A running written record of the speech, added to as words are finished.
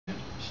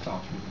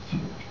start with a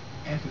thought.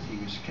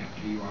 Everything is kept.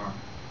 You are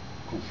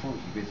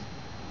confronted with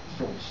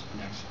thoughts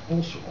and acts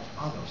also of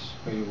others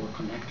where you were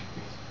connected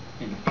with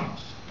in the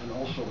past, and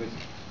also with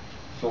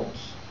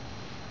thoughts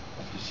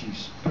of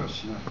deceased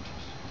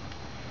personalities.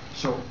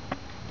 So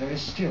there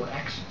is still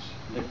access.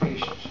 The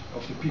patients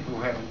of the people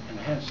who have an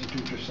enhanced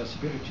intuitive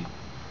accessibility,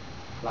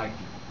 like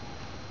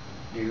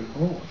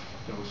all of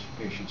those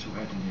patients who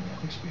had a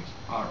near-death experience,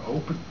 are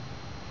open.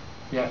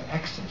 They have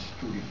access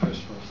to the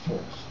personal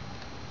thoughts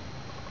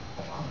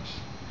of others.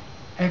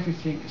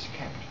 Everything is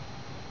kept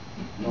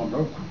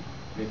non-locally,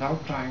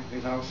 without time,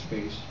 without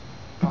space.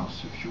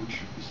 Past and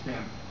future is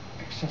there,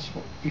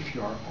 accessible if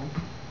you are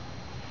open.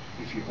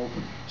 If you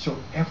open, so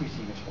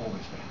everything is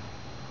always there.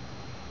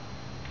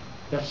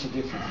 That's a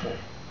different form.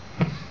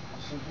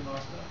 Simply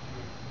master.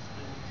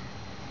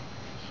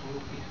 So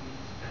it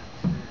means that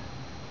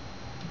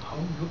how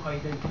you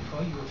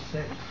identify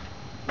yourself,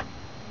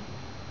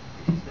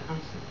 it is the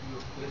answer to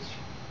your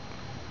question.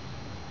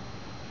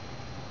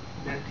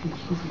 That in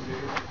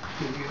Sufism,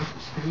 we are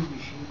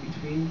distinguishing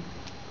between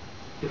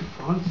the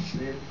false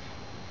self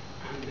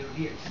and the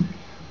real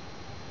self.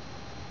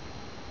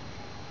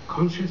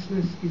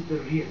 Consciousness is the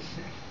real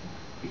self,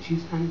 which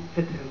is an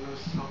eternal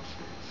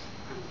substance,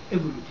 an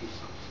evolutive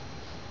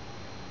substance,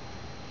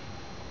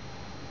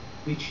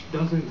 which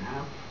doesn't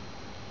have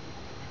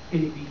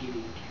any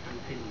beginning and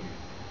any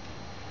end.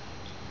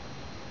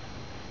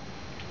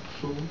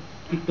 So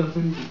it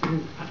doesn't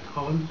depend at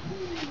all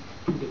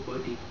to the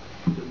body,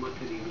 to the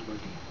material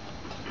body.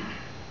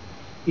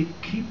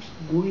 It keeps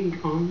going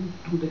on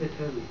to the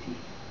eternity,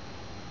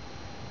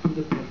 to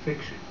the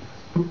perfection,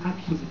 to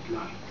absolute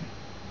light.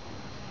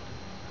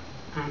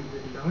 And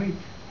the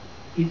light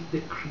is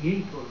the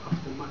creator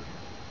of the matter.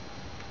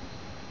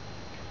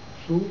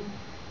 So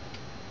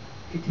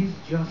it is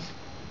just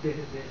the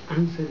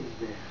answer is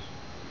there,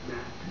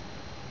 that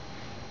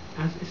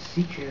as a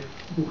seeker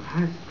who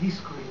has this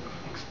kind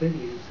of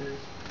experiences,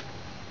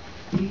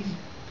 he is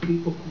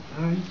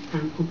preoccupied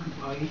and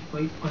occupied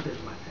by other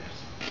matters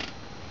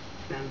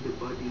than the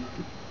body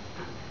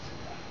and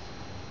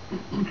etc.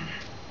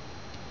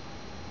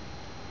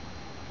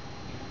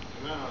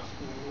 Can I ask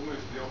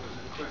almost the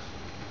opposite question,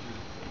 which is,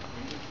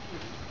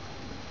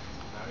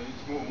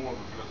 it's more of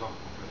a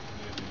philosophical question,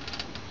 maybe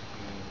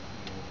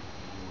more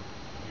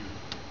you.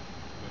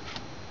 But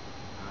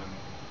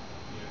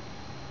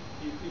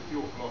if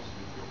your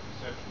philosophy, if your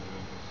conception of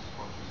endless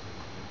consciousness,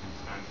 its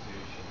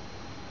instantiation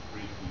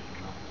briefly in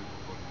our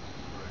physical bodies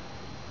is correct,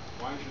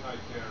 why should I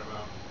care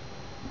about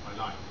my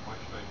life? Why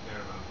should I care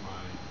about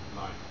my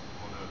life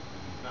on Earth as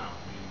it is now?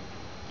 I mean,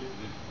 it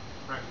is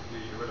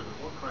practically irrelevant.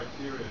 What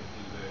criterion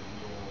is there in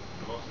your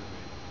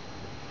philosophy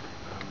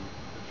that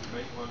should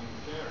make one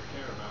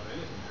care about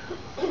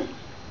anything?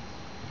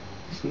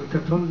 It's not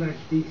at all like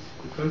this,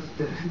 because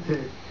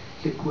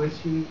the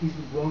question is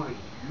why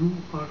you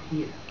are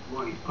here,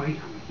 why I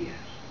am here.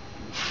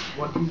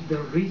 What is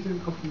the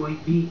reason of my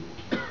being?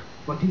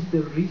 What is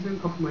the reason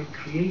of my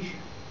creation?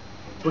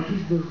 What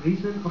is the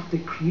reason of the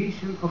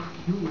creation of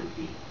human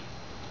being?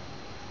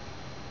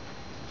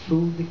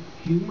 So the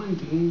human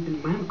being,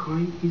 the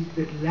mankind, is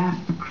the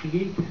last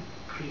created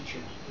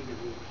creature in the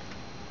world.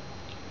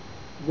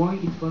 Why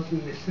it was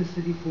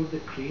necessary for the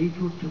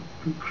Creator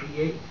to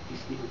create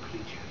this new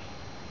creature?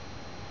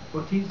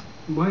 What is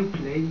my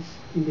place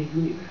in the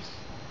universe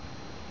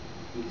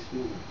in this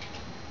moment?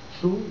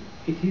 So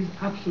it is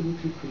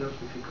absolutely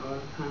philosophical,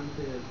 and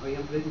I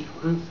am ready to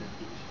answer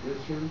this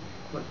question,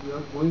 but we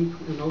are going to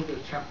another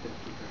chapter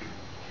today.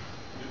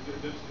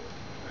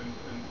 And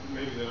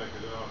maybe then I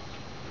could ask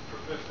the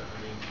Professor, I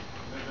mean,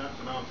 that's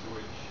an answer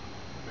which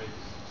makes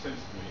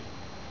sense to me.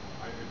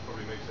 It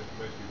probably makes sense to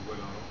most people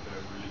whether or not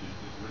they're religious.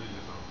 It's a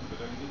religious answer.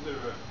 But I mean,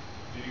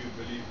 do you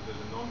believe that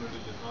there's a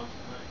non-religious answer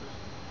to that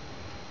question?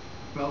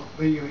 Well,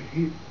 when you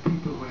hear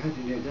people who had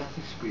a near-death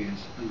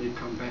experience and they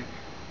come back,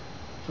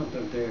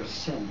 sometimes they are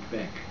sent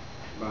back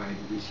by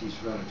the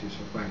deceased relatives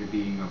or by the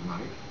being of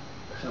light.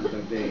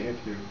 Sometimes they have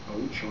their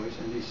own choice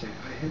and they say,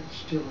 I had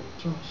still a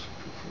task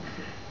to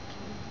fulfill.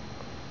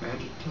 I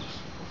had a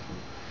task to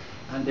fulfill.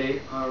 And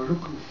they are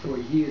looking for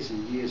years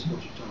and years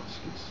what the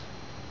task is.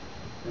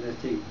 And I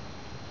think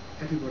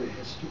everybody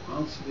has to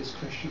answer this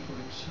question for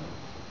himself.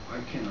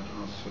 I cannot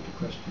answer the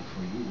question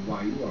for you,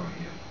 why you are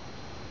here.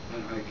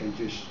 And I can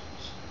just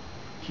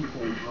keep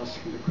on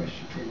asking the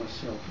question for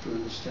myself to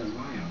understand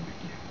why I'm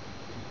here.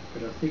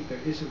 But I think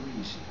there is a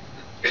reason.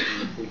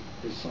 And I think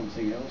there's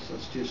something else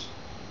that's just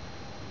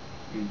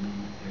in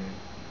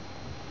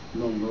the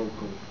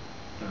non-local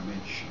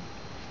dimension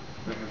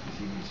where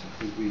everything is. I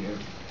think we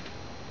have,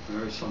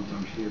 I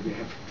sometimes hear we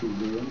have to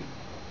learn,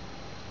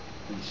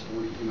 and it's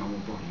only in our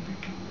body we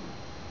can learn.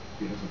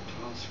 We have a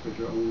task, but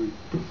we only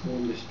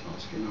perform this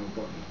task in our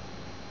body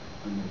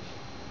and not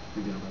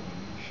in the other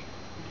dimension.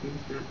 It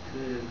means that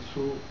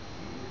so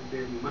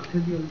the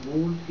material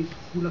world is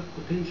full of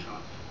potential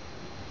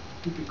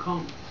to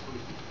become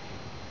something,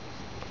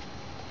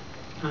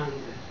 and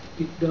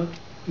it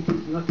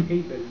is not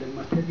able, the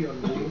material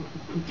world,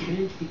 to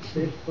change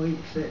itself by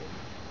itself.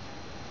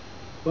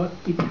 but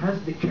it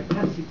has the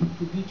capacity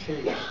to be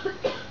changed.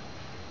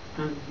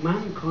 And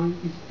mankind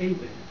is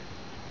able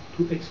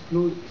to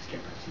exploit this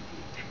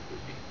capacity.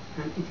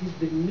 And it is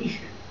the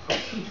mission of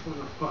each one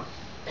of us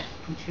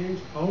to change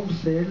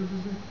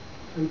ourselves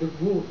and the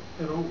world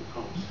around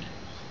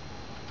ourselves.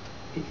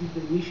 It is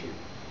the mission,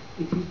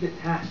 it is the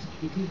task,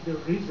 it is the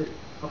reason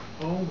of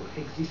our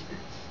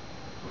existence,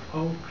 of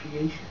our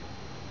creation.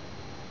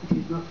 It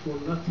is not for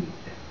nothing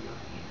that we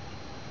are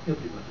here,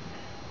 everybody.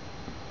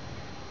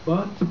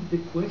 But the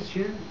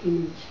question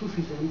in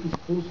Sufism is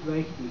posed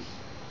like this: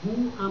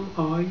 who am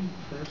I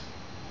first,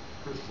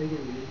 and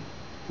secondly,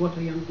 what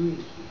I am doing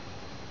here?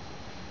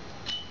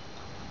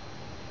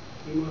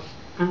 We must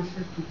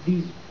answer to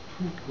these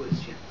two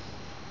questions,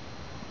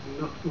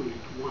 not only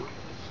to one question.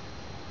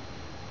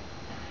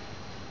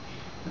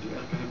 And to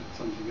add perhaps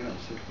something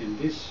else, in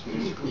this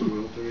physical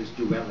world there is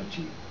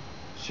duality,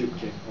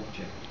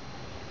 subject-object.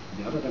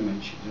 The other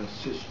dimension is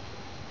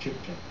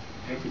cis-subject.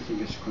 Everything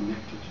is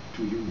connected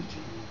to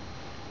unity,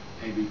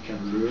 and we can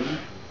learn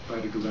by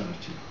the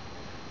duality.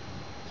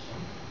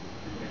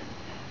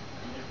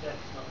 And if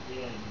that's not the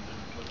end, then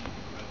what do you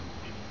think about the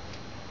beginning?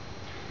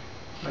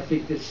 I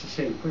think that's the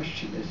same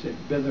question. Is that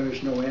when there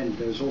is no end,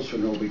 there is also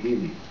no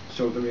beginning.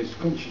 So there is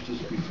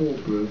consciousness before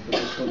birth and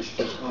there is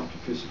consciousness after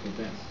physical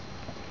death.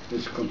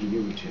 There's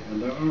continuity.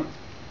 And there are,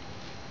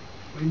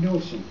 I know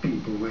some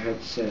people who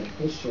have said,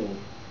 also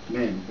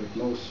men, but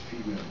most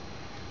female,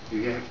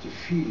 you have the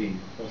feeling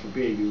of a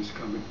baby who's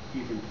coming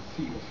even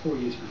 3 or 4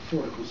 years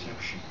before the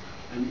conception,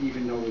 and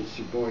even though it's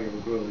a boy or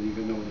a girl, and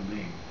even know the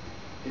name.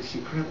 It's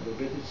incredible,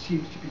 but it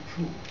seems to be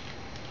true.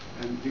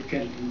 And you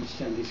can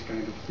understand these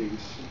kind of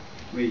things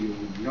where you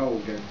know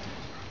that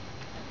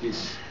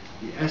this,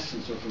 the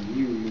essence of a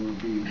new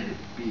human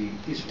being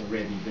is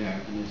already there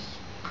and is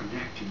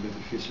connecting with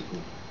the physical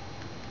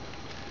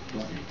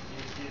body. Do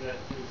you see that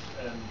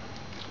as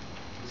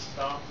the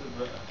start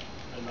of a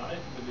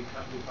life, and we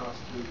pass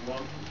through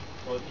one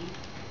body,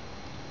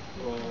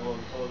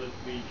 or that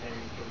we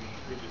came from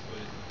previous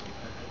bodies?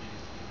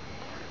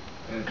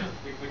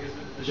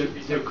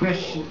 Because the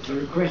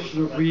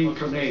question of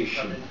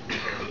reincarnation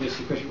is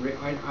the question.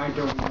 I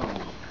don't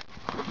know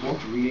what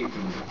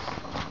reincarnates.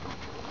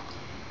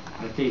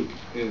 I think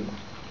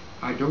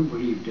I don't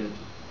believe that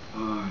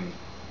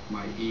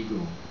my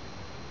ego,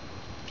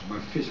 my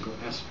physical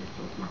aspect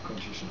of my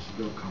consciousness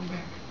will come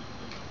back.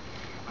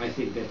 I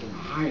think that a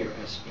higher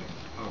aspect,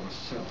 our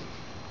self,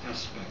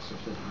 aspects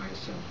of that higher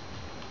self,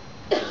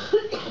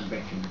 will come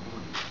back in the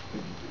body.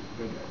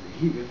 But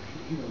he will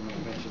know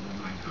better than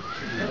I do.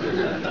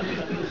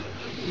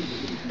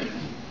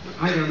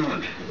 I don't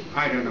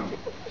know.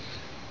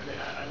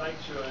 I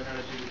liked your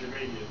analogy with the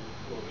radio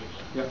before, but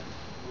Yeah.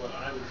 what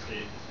I would say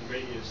is the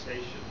radio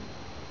station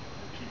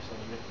keeps on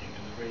emitting,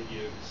 and the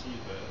radio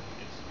receiver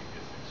gets to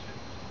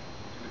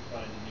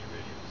find a new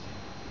radio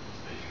receiver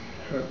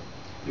station.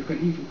 You can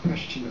even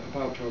question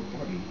about our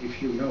body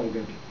if you know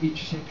that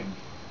each second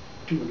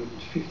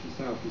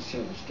 250,000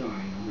 cells die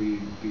and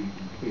being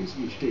replaced.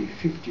 Each day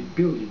 50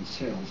 billion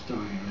cells die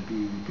and are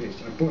being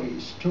replaced. Our body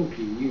is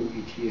totally new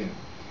each year.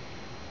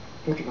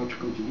 What about the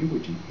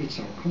continuity? It's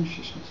our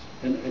consciousness.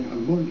 And our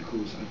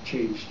molecules are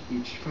changed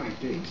each 5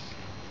 days.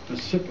 At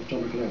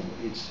subatomic level,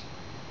 it's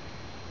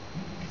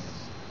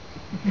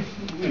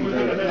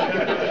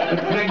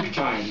at blank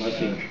time, I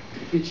think.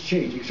 It's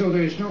changing. So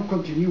there is no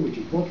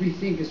continuity. What we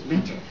think is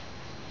matter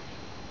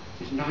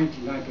is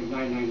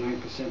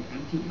 99.999%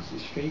 emptiness,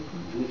 is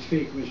vacuum. And this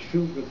vacuum is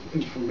filled with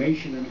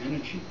information and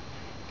energy.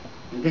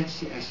 And that's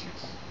the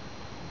essence.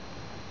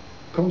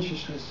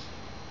 Consciousness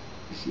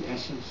is the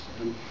essence,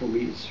 and for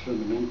me it's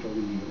fundamental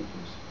in the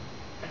universe.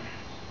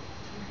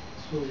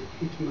 So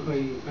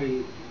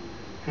I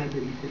add a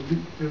little bit,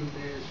 and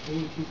so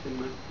it is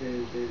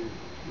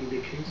in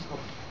the case of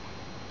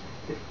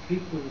the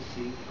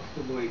frequency of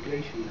the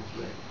vibration as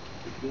well.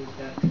 It means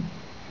that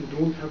you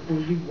don't have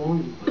only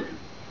one body.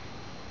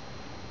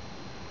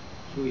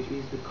 So it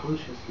means the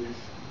consciousness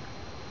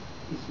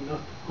is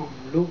not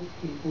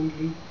enveloped in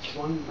only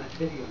one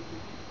material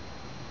body.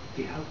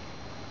 We have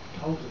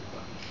 1,000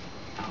 bodies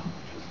now.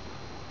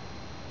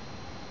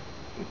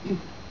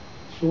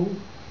 So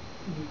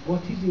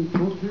what is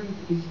important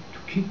is to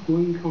keep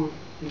going on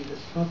in the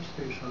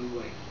substantial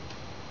way.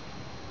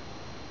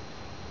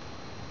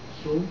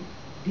 So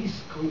this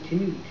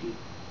continuity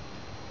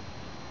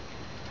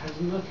has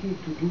nothing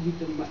to do with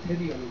the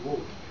material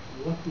world.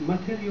 What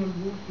material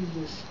world is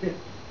a step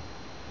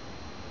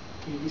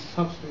in this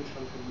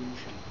substantial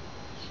evolution.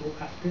 So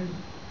after,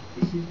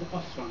 this is the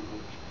astral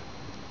world,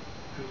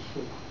 and so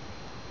on.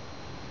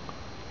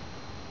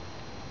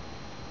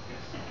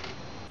 Yes.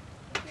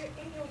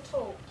 In your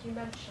talk, you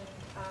mentioned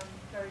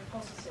very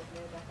positive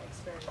near-death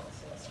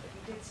experiences, but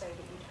you did say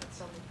that you'd had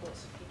some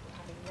reports of people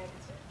having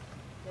negative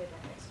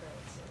near-death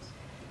experiences.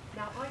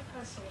 Now, I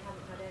personally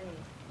haven't had any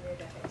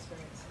near-death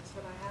experiences,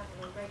 but I have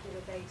on a regular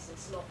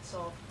basis lots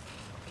of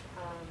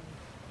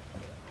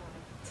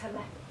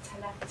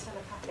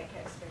telepathic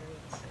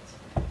experiences.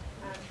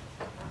 And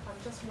I'm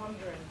just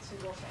wondering to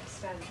what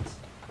extent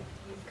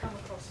you've come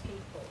across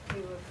people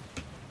who have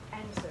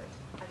entered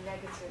a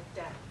negative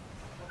death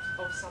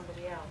of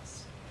somebody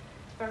else.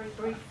 Very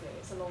briefly,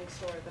 it's a long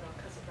story, but I'll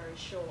cut it very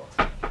short.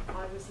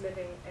 I was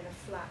living in a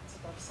flat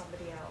above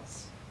somebody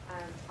else,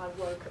 and I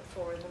woke at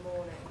 4 in the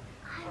morning,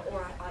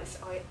 or I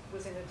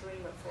was in a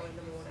dream at 4 in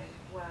the morning,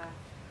 where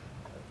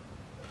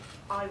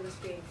I was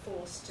being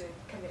forced to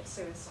commit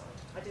suicide.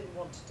 I didn't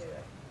want to do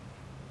it,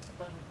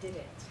 but I did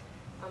it.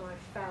 And I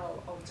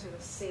fell onto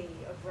a sea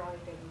of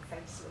writhing,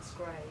 faceless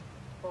grey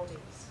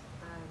bodies.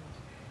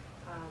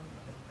 And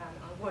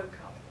I woke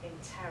up in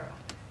terror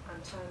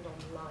and turned on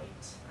the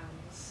light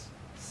and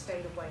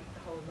stayed awake the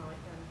whole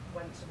night and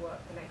went to work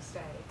the next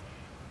day.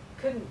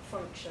 Couldn't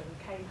function,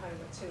 came home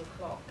at 2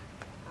 o'clock,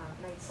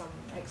 made some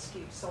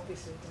excuse,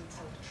 obviously didn't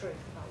tell the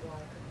truth about why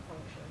I couldn't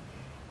function.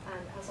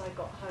 And as I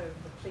got home,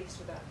 the police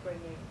were there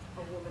bringing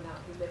a woman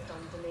out who lived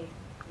underneath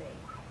me,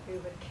 who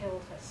had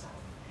killed herself.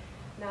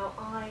 Now,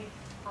 I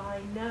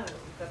know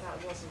that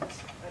that wasn't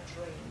a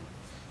dream,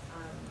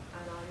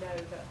 and I know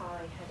that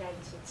I had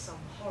entered some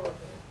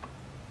horrible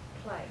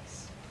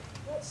place.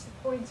 What's the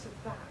point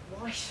of that?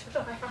 Why should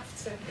I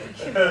have to,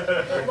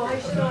 why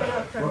should I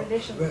have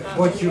premonitions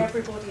about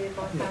everybody in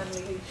my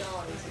family who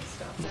dies and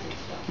stuff?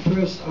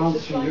 First answer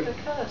it's like a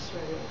curse,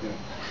 really. Yeah.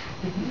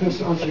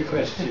 First answer your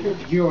question.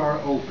 You are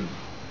open.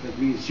 That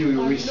means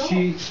you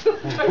receive. I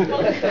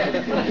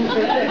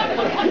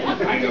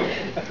know.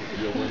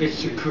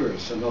 It's a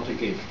curse and not a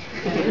gift.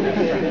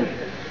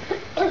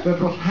 But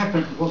what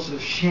happened was a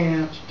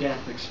shared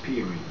death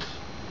experience.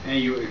 And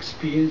you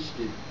experienced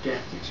the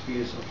death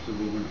experience of the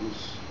woman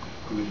who's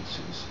committed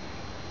suicide.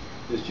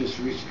 There's just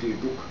recently a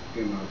book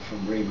came out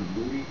from Raymond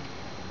Moody,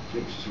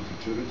 Glimpses of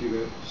Eternity,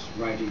 where it's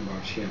writing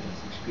about shared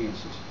death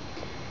experiences.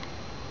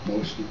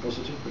 Mostly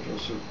positive, but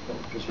also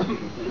positive.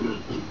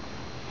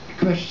 The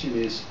question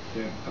is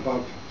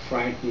about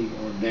frightening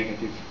or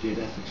negative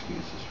near-death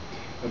experiences.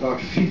 About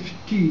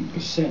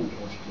 15%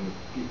 of the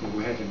people who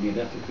have a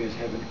near-death experience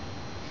have a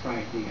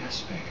frightening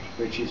aspect,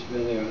 which is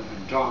when they are in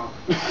a dark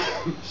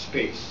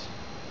space,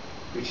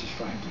 which is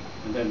frightening.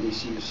 And then they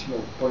see a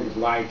small point of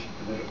light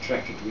and they're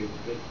attracted to it,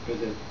 but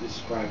they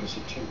describe as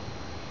a terror.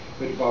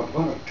 But about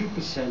 1 or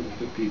 2% of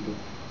the people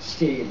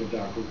stay in the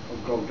dark or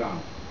go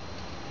down,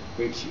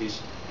 which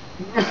is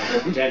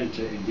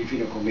Dante in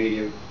Divina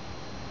Commedia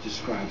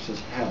describes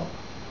as hell.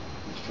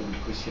 It's from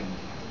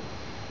Christianity.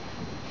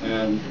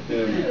 And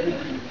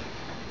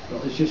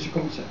well, it's just a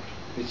concept.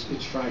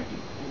 It's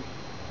frightening.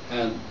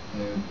 And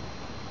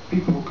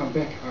people who come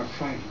back are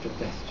frightened of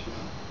death as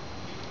well.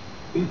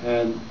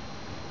 And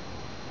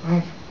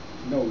I've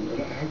known a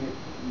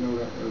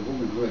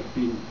woman who had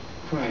been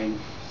crying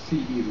 3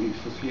 evenings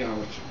for 3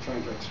 hours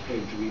trying to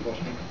explain to me what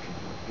happened to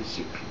her,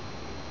 basically.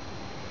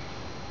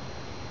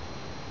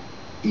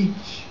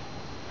 Each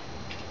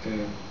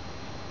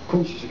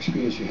conscious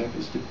experience you have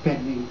is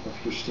depending of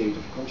your state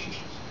of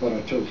consciousness. What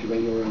I told you,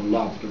 when you're in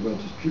love, the world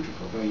is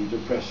beautiful. When you're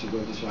depressed, the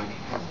world is like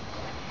hell.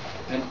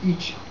 And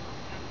each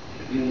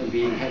human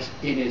being has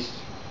in his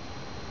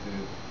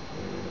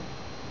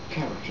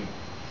character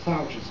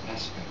thousands of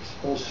aspects,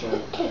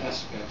 also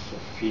aspects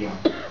of fear.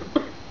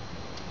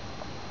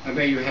 And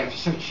when you have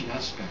such an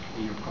aspect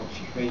in your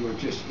consciousness, when you're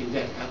just in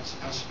that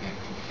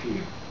aspect of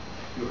fear,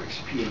 your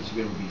experience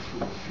will be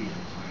full of fear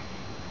and fighting.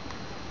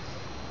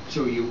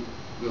 So you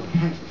will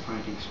have a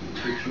fighting experience,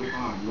 but you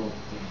are not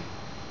there.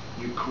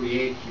 You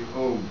create your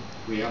own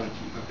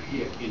reality up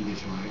here in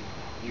this life.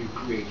 You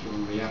create your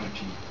own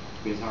reality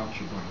without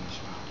your body and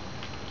spirit.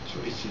 So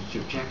it's a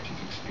subjective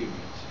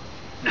experience.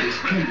 And this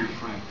can be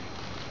frightening.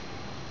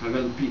 And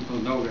when people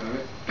know,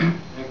 there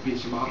have been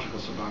some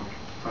articles about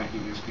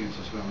frightening experience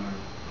as well, and I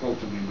quote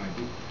them in my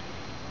book.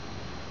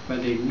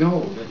 When they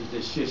know that it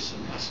is just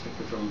an aspect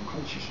of their own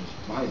consciousness,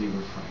 why they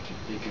were frightened,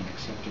 they can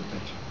accept it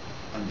better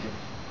and have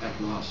at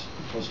last a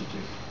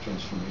positive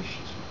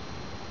transformation.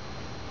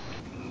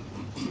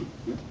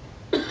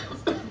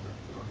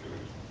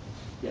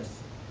 Yes,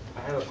 I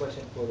have a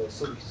question for the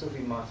Sufi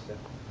master.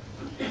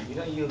 You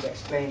know, you've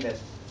explained that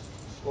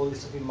all the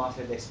Sufi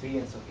master had the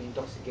experience of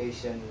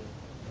intoxication,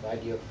 the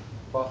idea of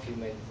perfume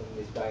made from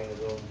this guy in the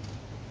room,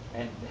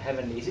 and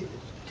heavenly. Is it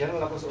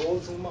general across all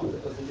Sufi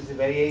masters, or is it a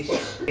variation?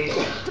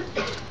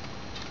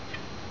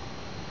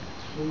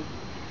 So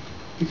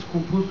it's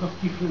composed of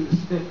different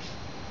steps.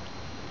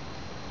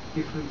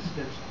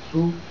 So,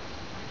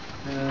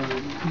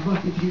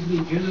 but it is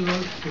in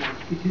general,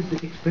 it is the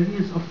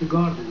experience of the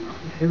garden, of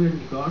the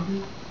heavenly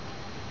garden.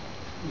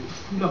 It's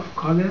full of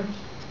colors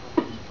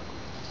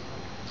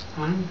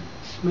and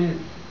smell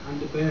and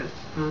the birds.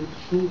 And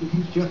so it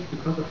is just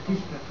because of this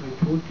that I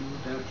told you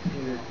that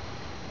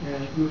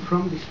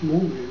from this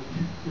moment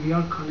we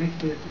are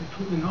connected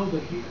to another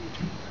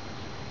reality.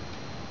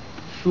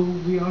 So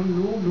we are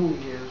no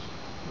longer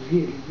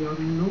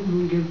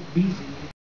busy